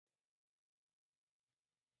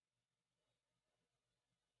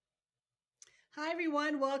Hi,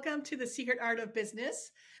 everyone. Welcome to The Secret Art of Business.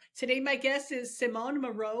 Today, my guest is Simone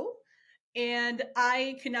Moreau, and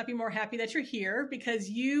I could not be more happy that you're here because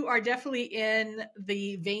you are definitely in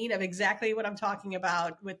the vein of exactly what I'm talking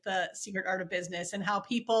about with the secret art of business and how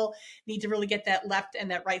people need to really get that left and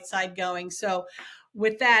that right side going. So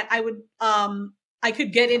with that, I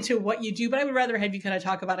could get into what you do, but I would rather have you kind of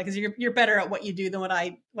talk about it because you're better at what you do than what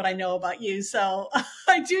I know about you. So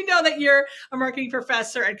I do know that you're a marketing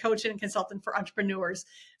professor and coach and consultant for entrepreneurs.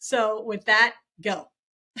 So with that, go.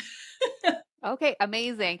 Okay,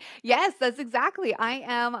 amazing. Yes, that's exactly. I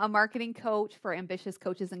am a marketing coach for ambitious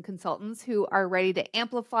coaches and consultants who are ready to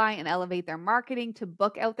amplify and elevate their marketing to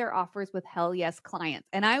book out their offers with hell yes clients.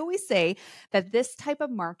 And I always say that this type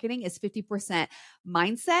of marketing is 50%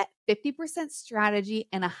 mindset, 50% strategy,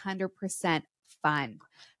 and 100% fun.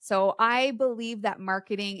 So I believe that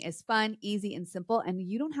marketing is fun, easy, and simple, and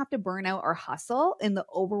you don't have to burn out or hustle in the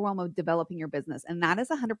overwhelm of developing your business. And that is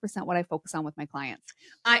 100% what I focus on with my clients.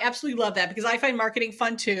 I absolutely love that because I find marketing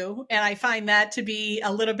fun too. And I find that to be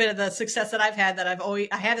a little bit of the success that I've had that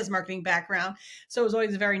I had this marketing background. So it was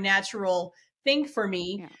always a very natural thing for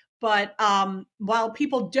me. Yeah. But while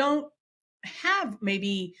people don't have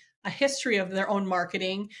maybe a history of their own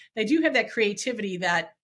marketing, they do have that creativity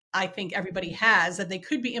that I think everybody has that they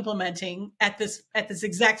could be implementing at this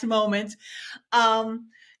exact moment.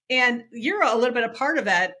 And you're a little bit a part of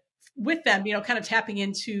that with them, kind of tapping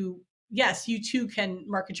into, yes, you too can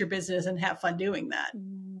market your business and have fun doing that.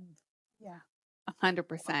 Yeah.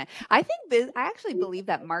 100%. I actually believe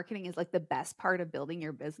that marketing is like the best part of building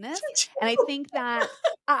your business. And I think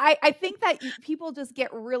that people just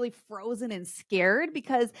get really frozen and scared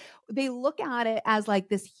because they look at it as like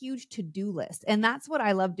this huge to-do list. And that's what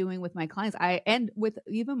I love doing with my clients. And with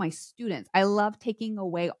even my students, I love taking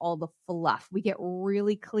away all the fluff. We get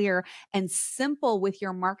really clear and simple with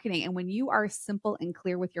your marketing. And when you are simple and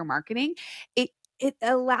clear with your marketing, it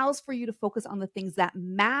allows for you to focus on the things that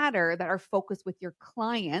matter, that are focused with your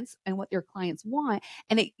clients and what your clients want.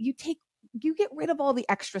 And you get rid of all the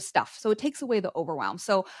extra stuff. So it takes away the overwhelm.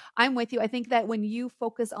 So I'm with you. I think that when you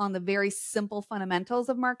focus on the very simple fundamentals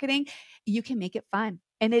of marketing, you can make it fun.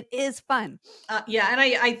 And it is fun. Yeah.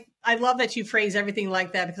 And I love that you phrase everything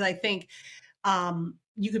like that because I think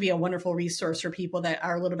you could be a wonderful resource for people that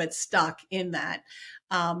are a little bit stuck in that.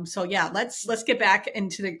 So yeah, let's get back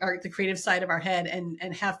into the creative side of our head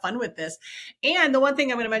and have fun with this. And the one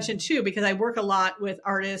thing I'm going to mention too, because I work a lot with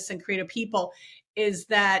artists and creative people, is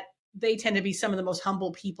that they tend to be some of the most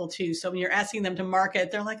humble people too. So when you're asking them to market,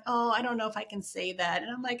 they're like, "Oh, I don't know if I can say that." And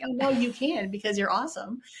I'm like, "Oh no, you can because you're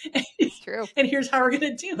awesome." It's true. And here's how we're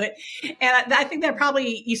going to do it. And I think that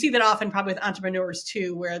probably you see that often probably with entrepreneurs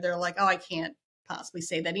too, where they're like, "Oh, I can't possibly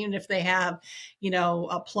say that," even if they have,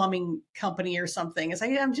 a plumbing company or something. It's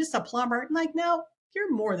like, I'm just a plumber. I'm like, no,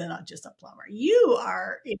 you're more than just a plumber. You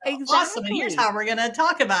are awesome. And here's Exactly. how we're going to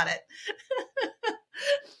talk about it.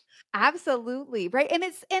 Absolutely. Right. And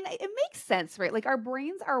it makes sense, right? Like our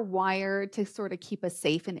brains are wired to sort of keep us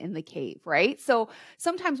safe and in the cave, right? So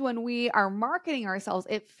sometimes when we are marketing ourselves,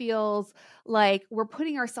 it feels like we're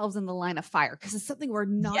putting ourselves in the line of fire because it's something we're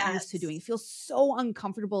not used to doing. Yes. It feels so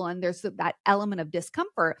uncomfortable and there's that element of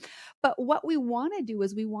discomfort. But what we want to do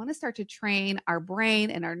is we want to start to train our brain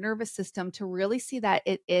and our nervous system to really see that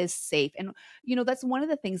it is safe. And that's one of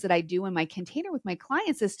the things that I do in my container with my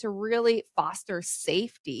clients is to really foster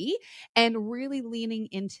safety and really leaning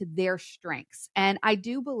into their strengths. And I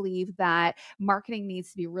do believe that marketing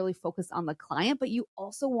needs to be really focused on the client, but you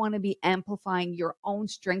also want to be amplifying your own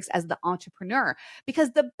strengths as the entrepreneur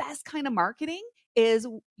because the best kind of marketing is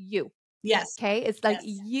you. Yes. Okay. It's like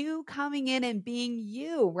Yes. you coming in and being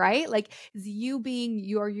you, right? Like it's you being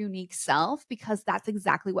your unique self, because that's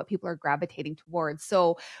exactly what people are gravitating towards.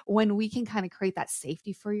 So when we can kind of create that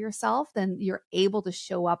safety for yourself, then you're able to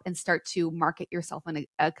show up and start to market yourself in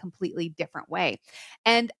a completely different way.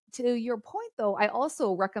 And to your point, though, I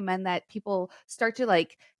also recommend that people start to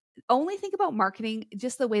like only think about marketing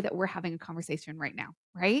just the way that we're having a conversation right now,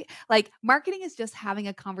 right? Like marketing is just having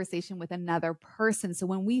a conversation with another person. So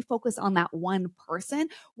when we focus on that one person,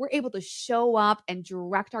 we're able to show up and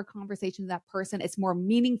direct our conversation to that person. It's more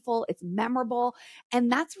meaningful, it's memorable,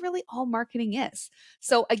 and that's really all marketing is.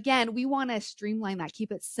 So again, we want to streamline that,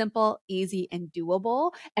 keep it simple, easy, and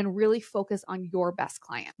doable, and really focus on your best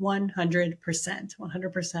client. 100%.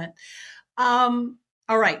 100%.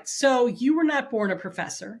 All right. So you were not born a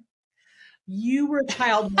professor. You were a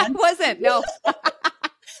child I once. wasn't, no.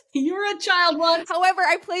 You wwere a child once. However,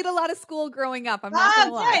 I played a lot of school growing up. I'm not going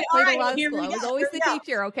to lie. I played a lot of school. I was always the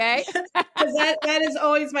teacher, okay? Because that is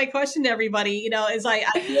always my question to everybody, is I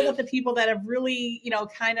feel that the people that have really,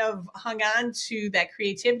 kind of hung on to that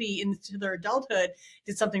creativity into their adulthood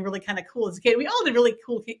did something really kind of cool as a kid. We all did really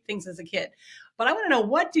cool things as a kid. But I want to know,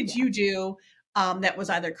 what did you do that was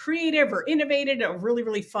either creative or innovative or really,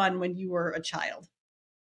 really fun when you were a child?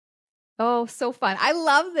 Oh, so fun. I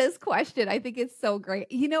love this question. I think it's so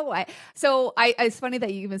great. You know what? So it's funny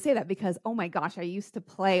that you even say that because, oh my gosh, I used to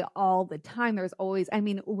play all the time. There's always,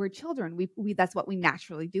 we're children. We that's what we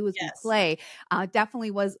naturally do is we play.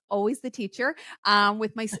 Definitely was always the teacher.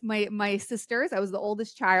 With my sisters, I was the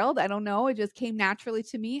oldest child. I don't know. It just came naturally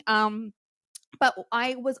to me. But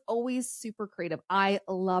I was always super creative. I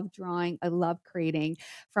love drawing. I love creating.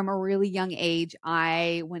 From a really young age,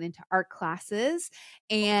 I went into art classes,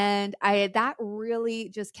 and that really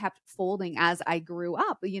just kept folding as I grew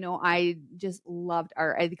up. I just loved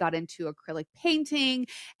art. I got into acrylic painting,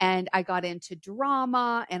 and I got into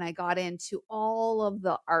drama, and I got into all of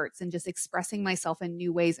the arts and just expressing myself in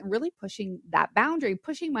new ways and really pushing that boundary,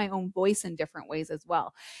 pushing my own voice in different ways as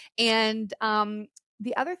well. And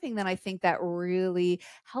the other thing that I think that really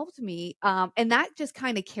helped me, and that just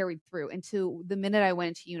kind of carried through into the minute I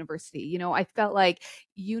went to university. I felt like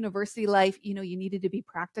university life, you needed to be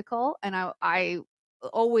practical. And I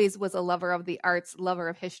always was a lover of the arts, lover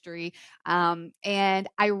of history. And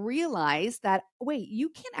I realized that, wait, you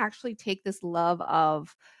can actually take this love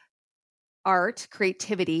of art,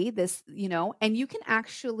 creativity, and you can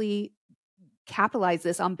actually capitalize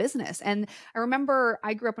this on business. And I remember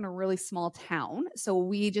I grew up in a really small town. So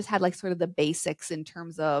we just had like sort of the basics in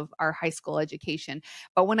terms of our high school education.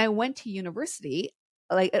 But when I went to university,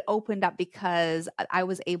 like it opened up because I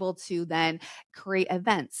was able to then create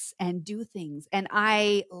events and do things. And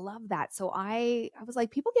I love that. So I was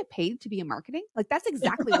like, people get paid to be in marketing. Like that's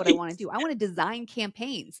exactly what I want to do. I want to design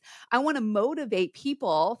campaigns. I want to motivate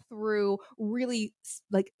people through really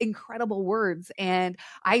like incredible words. And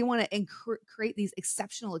I want to create these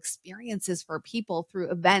exceptional experiences for people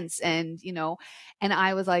through events. And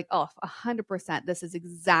I was like, oh, 100%, this is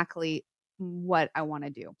exactly what I want to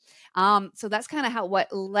do. So that's kind of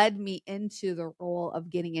what led me into the role of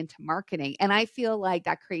getting into marketing. And I feel like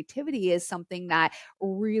that creativity is something that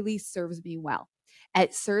really serves me well.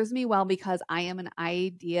 It serves me well because I am an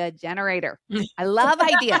idea generator. I love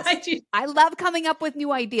ideas. I love coming up with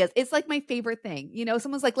new ideas. It's like my favorite thing.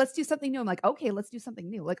 Someone's like, let's do something new. I'm like, okay, let's do something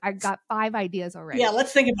new. Like I've got 5 ideas already. Yeah,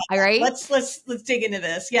 let's think about that. Right? Let's dig into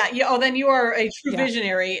this. Yeah. Oh, then you are a true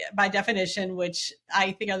visionary by definition, which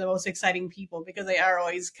I think are the most exciting people because they are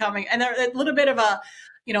always coming. And they're a little bit of a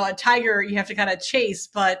tiger you have to kind of chase,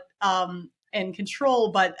 but and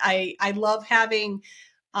control. But I love having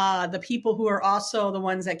the people who are also the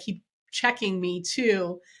ones that keep checking me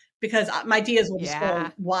too, because my ideas will just go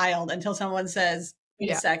wild until someone says,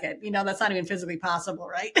 wait a second, that's not even physically possible,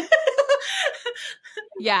 right?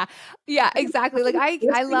 Yeah, exactly. Like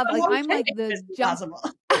I love, like I'm like the jump.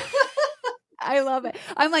 I love it.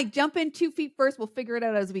 I'm like, jump in 2 feet first. We'll figure it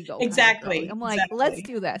out as we go. Exactly. I'm like, let's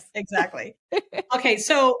do this. Exactly. Okay.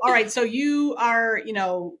 So, all right. So you are,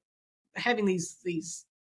 having these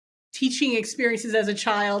teaching experiences as a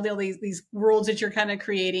child, these worlds that you're kind of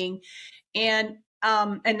creating. And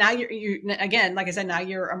now you're again, like I said, now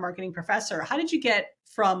you're a marketing professor. How did you get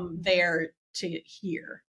from there to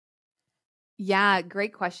here? Yeah,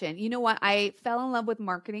 great question. You know what? I fell in love with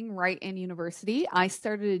marketing right in university. I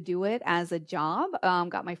started to do it as a job.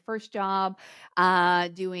 Got my first job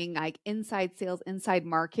doing like inside sales, inside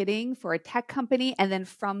marketing for a tech company, and then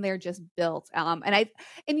from there just built.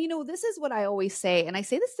 This is what I always say, and I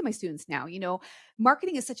say this to my students now.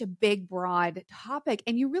 Marketing is such a big, broad topic,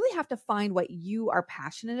 and you really have to find what you are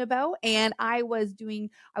passionate about. And I was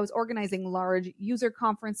organizing large user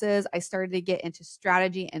conferences. I started to get into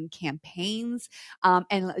strategy and campaigns,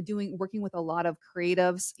 and working with a lot of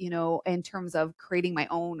creatives, in terms of creating my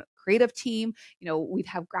own creative team. We'd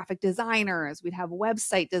have graphic designers, we'd have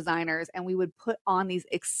website designers, and we would put on these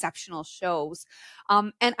exceptional shows.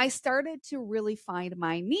 And I started to really find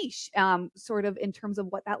my niche, sort of in terms of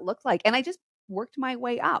what that looked like. And I just worked my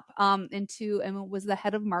way up and was the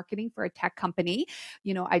head of marketing for a tech company.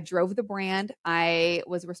 I drove the brand. I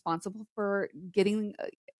was responsible for getting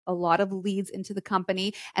a lot of leads into the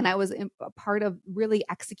company, and I was a part of really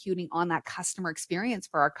executing on that customer experience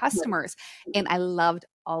for our customers. And I loved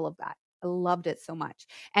all of that. I loved it so much.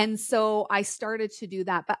 And so I started to do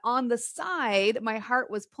that. But on the side, my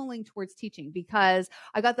heart was pulling towards teaching because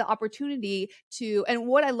I got the opportunity to, and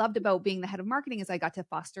what I loved about being the head of marketing is I got to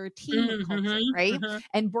foster a team culture, right?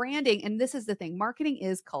 And branding. And this is the thing, marketing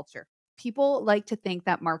is culture. People like to think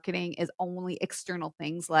that marketing is only external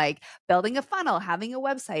things like building a funnel, having a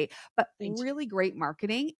website, but really great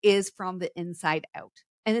marketing is from the inside out.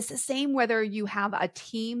 And it's the same whether you have a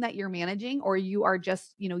team that you're managing or you are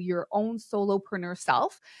just, your own solopreneur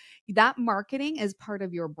self. That marketing is part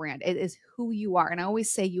of your brand. It is who you are. And I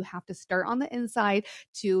always say you have to start on the inside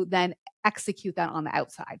to then execute that on the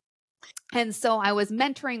outside. And so I was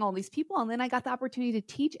mentoring all these people, and then I got the opportunity to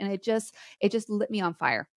teach, and it just lit me on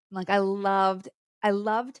fire. Like I loved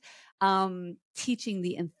teaching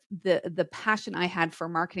the passion I had for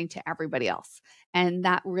marketing to everybody else. And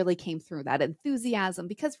that really came through, that enthusiasm,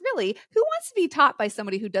 because really, who wants to be taught by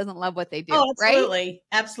somebody who doesn't love what they do? Oh, absolutely. Right?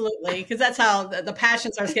 Absolutely. Because that's how the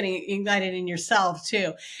passion starts getting ignited in yourself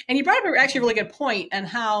too. And you brought up actually a really good point on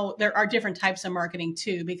how there are different types of marketing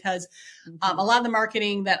too, because a lot of the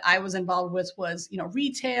marketing that I was involved with was,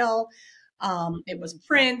 retail, it was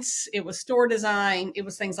prints, it was store design, it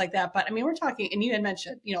was things like that. But I mean, we're talking, and you had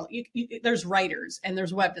mentioned, there's writers and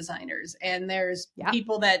there's web designers and there's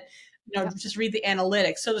people that, just read the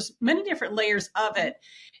analytics. So there's many different layers of it.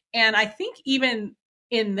 And I think even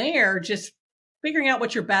in there, just figuring out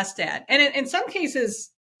what you're best at. And in some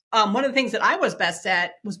cases, one of the things that I was best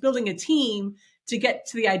at was building a team to get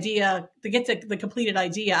to the idea, to get to the completed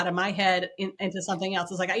idea out of my head into something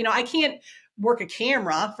else. It's like, I can't work a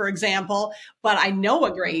camera, for example, but I know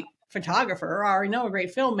a great photographer, or I know a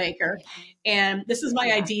great filmmaker, and this is my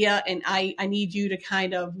idea, and I need you to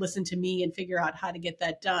kind of listen to me and figure out how to get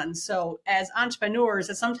that done. So as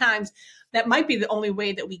entrepreneurs, sometimes that might be the only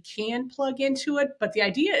way that we can plug into it, but the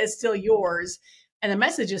idea is still yours and the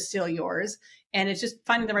message is still yours. And it's just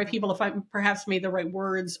finding the right people to find, perhaps maybe the right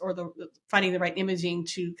words or finding the right imaging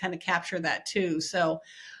to kind of capture that too. So,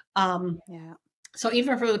 So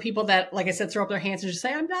even for the people that, like I said, throw up their hands and just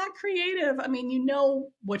say, I'm not creative. I mean, you know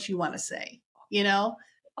what you want to say,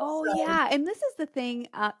 Oh, yeah. And this is the thing.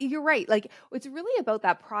 You're right. Like, it's really about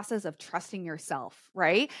that process of trusting yourself,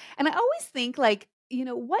 right? And I always think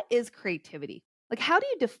what is creativity? Like, how do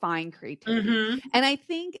you define creativity? And I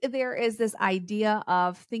think there is this idea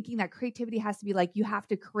of thinking that creativity has to be like, you have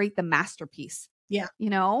to create the masterpiece. Yeah.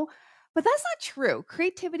 But that's not true.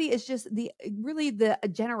 Creativity is just really the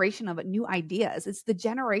generation of new ideas. It's the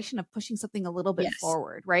generation of pushing something a little bit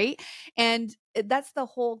forward, right? And that's the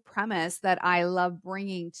whole premise that I love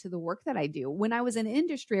bringing to the work that I do. When I was in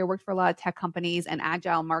industry, I worked for a lot of tech companies, and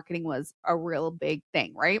agile marketing was a real big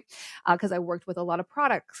thing, right? Because I worked with a lot of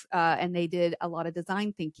products, and they did a lot of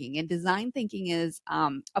design thinking. And design thinking is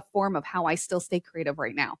a form of how I still stay creative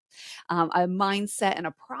right now. A mindset and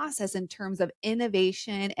a process in terms of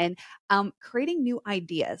innovation and creating new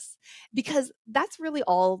ideas, because that's really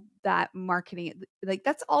all that marketing, like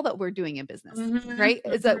that's all that we're doing in business, right?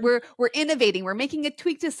 Is that we're innovating, we're making a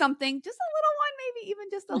tweak to something, just a little one, maybe even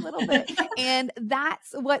just a little bit. And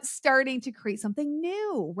that's what's starting to create something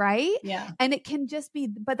new, right? Yeah. And it can just be,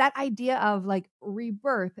 but that idea of like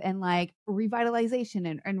rebirth and like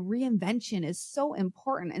revitalization and reinvention is so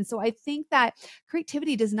important. And so I think that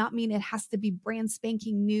creativity does not mean it has to be brand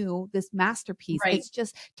spanking new, this masterpiece. Right. It's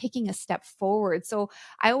just taking a step forward. So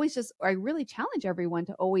I really challenge everyone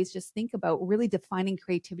to always just think about really defining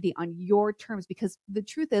creativity on your terms, because the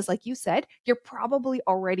truth is, like you said, you're probably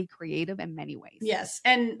already creative in many ways. Yes.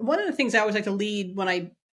 And one of the things I always like to lead when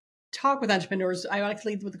I talk with entrepreneurs, I like to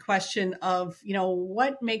lead with the question of,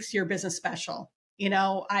 what makes your business special?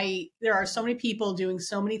 There are so many people doing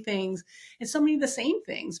so many things and so many of the same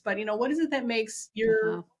things, but what is it that makes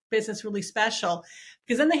your business really special?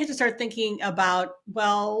 Because then they have to start thinking about,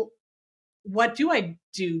 well, what do I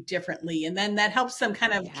do differently? And then that helps them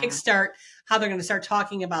kind of kickstart how they're going to start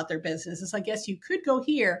talking about their business. It's like, yes, you could go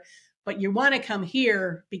here, but you want to come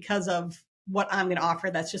here because of what I'm going to offer.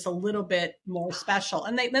 That's just a little bit more special.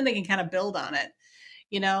 And then they can kind of build on it,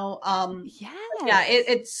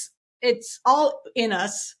 it's all in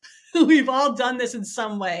us. We've all done this in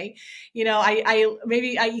some way. You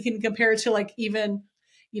can compare it to like even,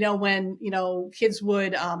 when, kids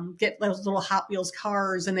would get those little Hot Wheels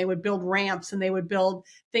cars and they would build ramps and they would build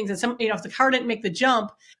things. And some, if the car didn't make the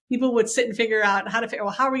jump, people would sit and figure out how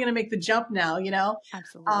are we going to make the jump now?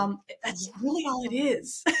 Absolutely. That's really all it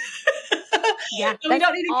is. Yeah, we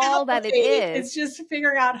don't need to all that it is. It's just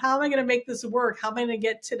figuring out, how am I going to make this work? How am I going to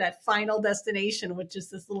get to that final destination with just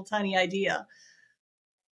this little tiny idea?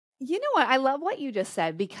 You know what? I love what you just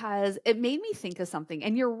said because it made me think of something.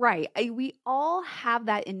 And you're right. We all have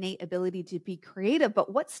that innate ability to be creative,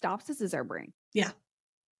 but what stops us is our brain. Yeah.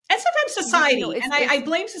 And sometimes society, and I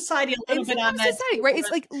blame society a little bit on that society, too. right?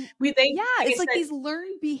 It's like, it's like said, these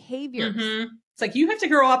learned behaviors, it's like you have to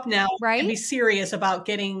grow up now and right? be serious about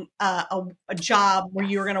getting a job where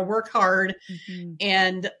you're going to work hard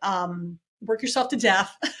and work yourself to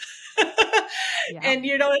death. And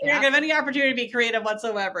you don't have any opportunity to be creative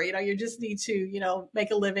whatsoever. You know, you just need to, you know,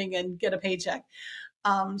 make a living and get a paycheck.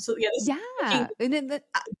 So yeah,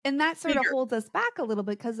 and that sort of holds us back a little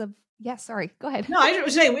bit because of sorry, go ahead. No, I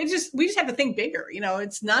was saying we just have to think bigger. You know,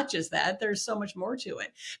 it's not just that. There's so much more to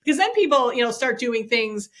it. Because then people, you know, start doing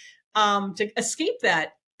things to escape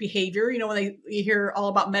that behavior. You know, when you hear all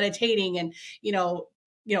about meditating and, you know,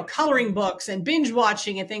 coloring books and binge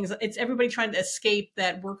watching and things, it's everybody trying to escape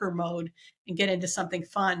that worker mode and get into something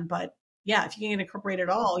fun. But yeah, if you can incorporate it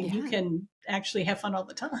all, you can actually have fun all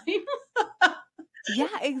the time.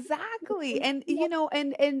 Yeah, exactly. And, you know,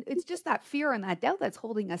 and it's just that fear and that doubt that's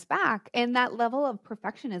holding us back and that level of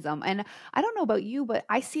perfectionism. And I don't know about you, but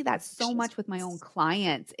I see that so much with my own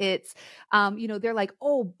clients. It's, you know, they're like,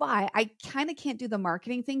 oh, but I kind of can't do the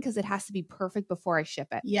marketing thing because it has to be perfect before I ship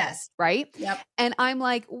it. Yes. Right. Yep. And I'm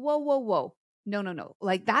like, whoa. No.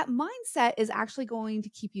 Like that mindset is actually going to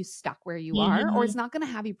keep you stuck where you are, or it's not going to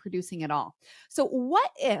have you producing at all. So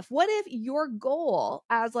what if your goal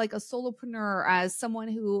as like a solopreneur, as someone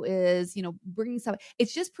who is, you know, bringing stuff,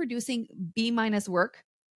 it's just producing B- work,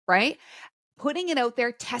 right? Putting it out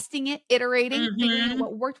there, testing it, iterating, figuring out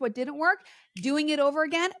what worked, what didn't work, doing it over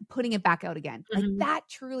again, putting it back out again. Like that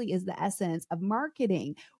truly is the essence of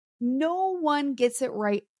marketing. No one gets it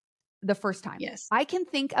right the first time. Yes. I can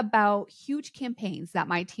think about huge campaigns that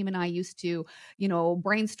my team and I used to, you know,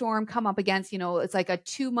 brainstorm, come up against, you know, it's like a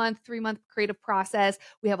 2-month, 3-month creative process.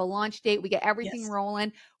 We have a launch date. We get everything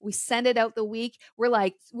rolling. We send it out the week. We're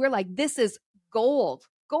like, this is gold.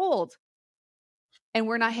 And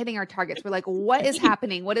we're not hitting our targets. We're like, what is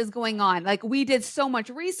happening? What is going on? Like we did so much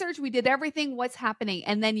research. We did everything. What's happening?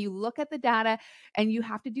 And then you look at the data and you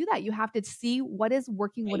have to do that. You have to see what is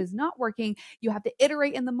working, what is not working. You have to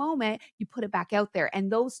iterate in the moment. You put it back out there. And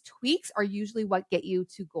those tweaks are usually what get you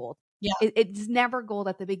to gold. Yeah. It's never gold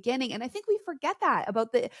at the beginning. And I think we forget that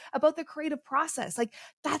about the creative process. Like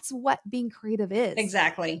that's what being creative is.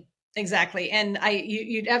 Exactly. And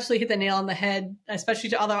you absolutely hit the nail on the head, especially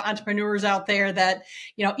to other entrepreneurs out there that,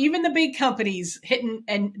 you know, even the big companies hit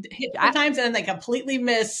sometimes and then they completely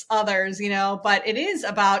miss others, you know, but it is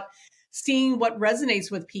about seeing what resonates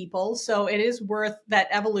with people. So it is worth that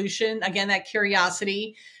evolution. Again, that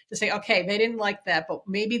curiosity to say, okay, they didn't like that, but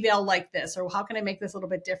maybe they'll like this, or how can I make this a little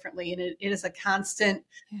bit differently? And it is a constant,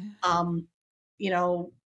 you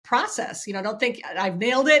know, process. You know, don't think I've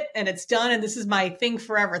nailed it and it's done and this is my thing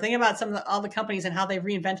forever. Think about all the companies and how they've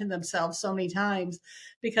reinvented themselves so many times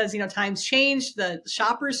because, you know, times change, the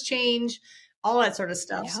shoppers change, all that sort of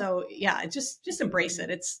stuff. Yeah. So yeah, just embrace it.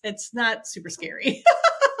 It's not super scary.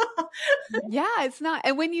 Yeah, it's not.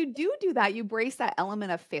 And when you do that, you brace that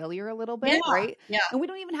element of failure a little bit, right? Yeah. And we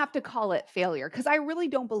don't even have to call it failure because I really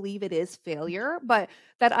don't believe it is failure. But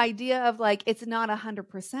that idea of like, it's not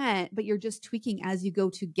 100%, but you're just tweaking as you go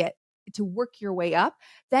to work your way up.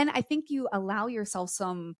 Then I think you allow yourself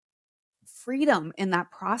some freedom in that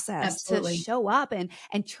process to show up and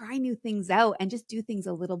try new things out and just do things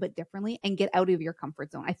a little bit differently and get out of your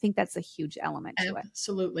comfort zone. I think that's a huge element to it.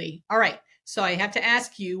 Absolutely. All right. So I have to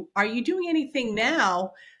ask you, are you doing anything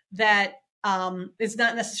now that is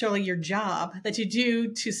not necessarily your job that you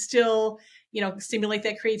do to still, you know, stimulate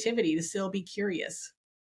that creativity, to still be curious?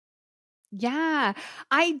 Yeah,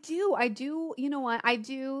 I do. You know what?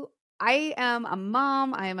 I am a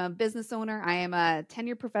mom. I am a business owner. I am a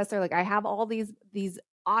tenured professor. Like I have all these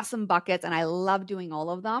awesome buckets and I love doing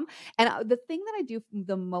all of them. And the thing that I do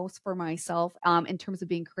the most for myself in terms of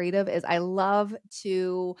being creative is I love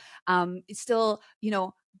to still, you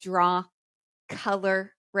know, draw,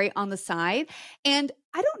 color right on the side. And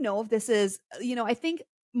I don't know if this is, you know, I think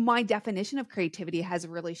my definition of creativity has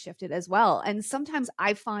really shifted as well. And sometimes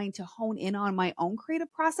I find to hone in on my own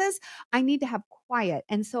creative process, I need to have quiet.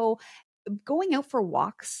 And so going out for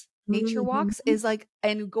walks, nature walks is like,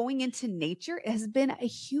 and going into nature has been a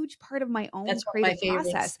huge part of my own creative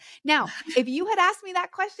process. Now, if you had asked me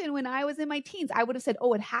that question when I was in my teens, I would have said,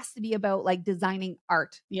 oh, it has to be about like designing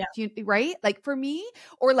art. Yeah. Right? Like for me,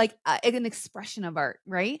 or like an expression of art,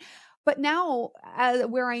 right? But now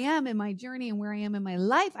where I am in my journey and where I am in my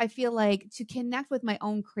life, I feel like to connect with my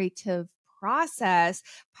own creative process,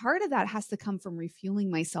 part of that has to come from refueling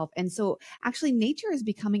myself. And so actually nature is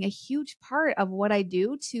becoming a huge part of what I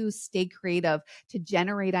do to stay creative, to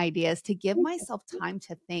generate ideas, to give myself time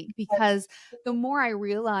to think, because the more I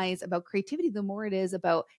realize about creativity, the more it is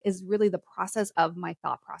really the process of my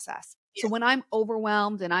thought process. So when I'm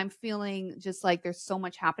overwhelmed and I'm feeling just like there's so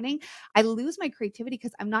much happening, I lose my creativity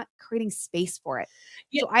because I'm not creating space for it.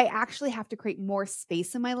 Yeah. So I actually have to create more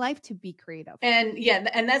space in my life to be creative. And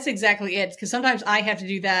and that's exactly it. Because sometimes I have to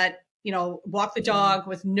do that, walk the dog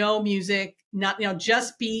with no music, not,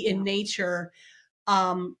 just be in nature,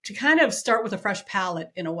 to kind of start with a fresh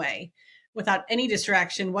palette in a way, without any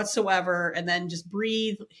distraction whatsoever. And then just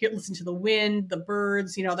breathe, listen to the wind, the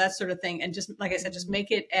birds, that sort of thing. And just, like I said, just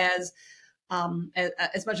make it as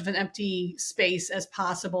much of an empty space as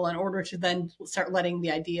possible in order to then start letting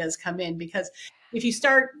the ideas come in. Because if you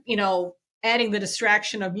start, adding the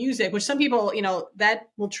distraction of music, which some people, that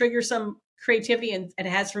will trigger some creativity, and it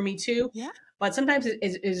has for me too. Yeah. But sometimes it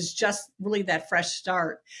is just really that fresh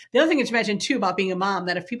start. The other thing to mention too about being a mom,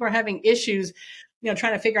 that if people are having issues,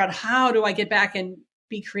 trying to figure out how do I get back and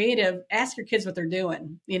be creative, ask your kids what they're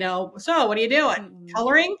doing. So what are you doing?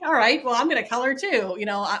 Coloring? All right. Well, I'm going to color too.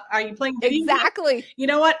 Are you playing video? Exactly. You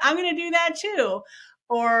know what? I'm going to do that too.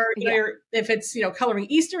 Or if it's, coloring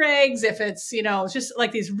Easter eggs, if it's, just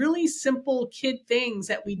like these really simple kid things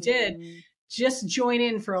that we did, just join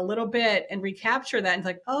in for a little bit and recapture that. And it's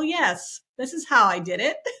like, oh yes, this is how I did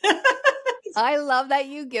it. I love that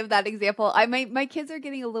you give that example. My kids are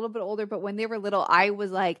getting a little bit older, but when they were little, I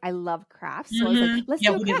was like, I love crafts. So I was like, let's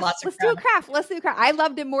do a craft. Let's do a craft. Let's do a craft. I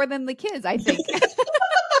loved it more than the kids, I think.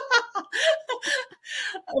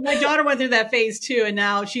 My daughter went through that phase too. And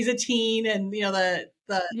now she's a teen, and the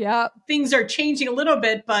things are changing a little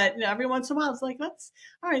bit, but every once in a while it's like,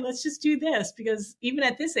 let's just do this, because even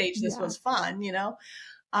at this age, this was fun,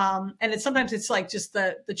 and sometimes it's like just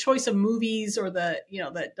the choice of movies, or that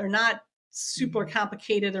they're not super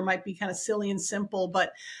complicated. There might be kind of silly and simple,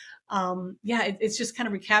 but it's just kind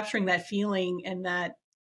of recapturing that feeling and that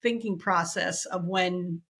thinking process of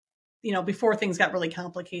when, before things got really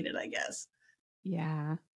complicated, I guess.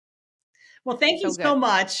 Yeah. Well, thank you so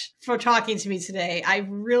much for talking to me today. I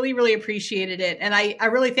really, really appreciated it. And I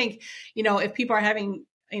really think, if people are having,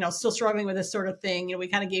 still struggling with this sort of thing, we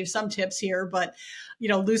kind of gave some tips here, but,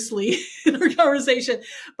 loosely in our conversation.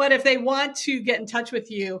 But if they want to get in touch with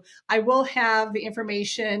you, I will have the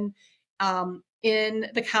information in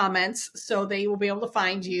the comments, so they will be able to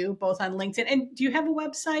find you both on LinkedIn. And do you have a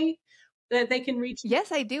website that they can reach?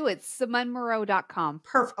 Yes, I do. It's SimoneMoreau.com.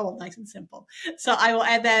 Perfect. Oh, nice and simple. So I will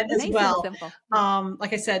add that as well.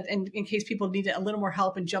 Like I said, in case people need a little more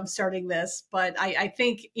help in jump starting this, but I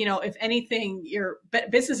think, if anything, your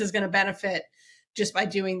business is going to benefit just by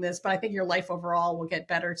doing this, but I think your life overall will get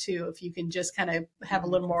better too, if you can just kind of have a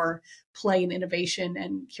little more play and innovation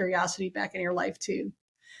and curiosity back in your life too.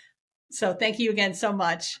 So thank you again so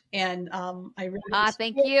much. And I really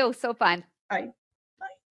thank you. So fun. All right.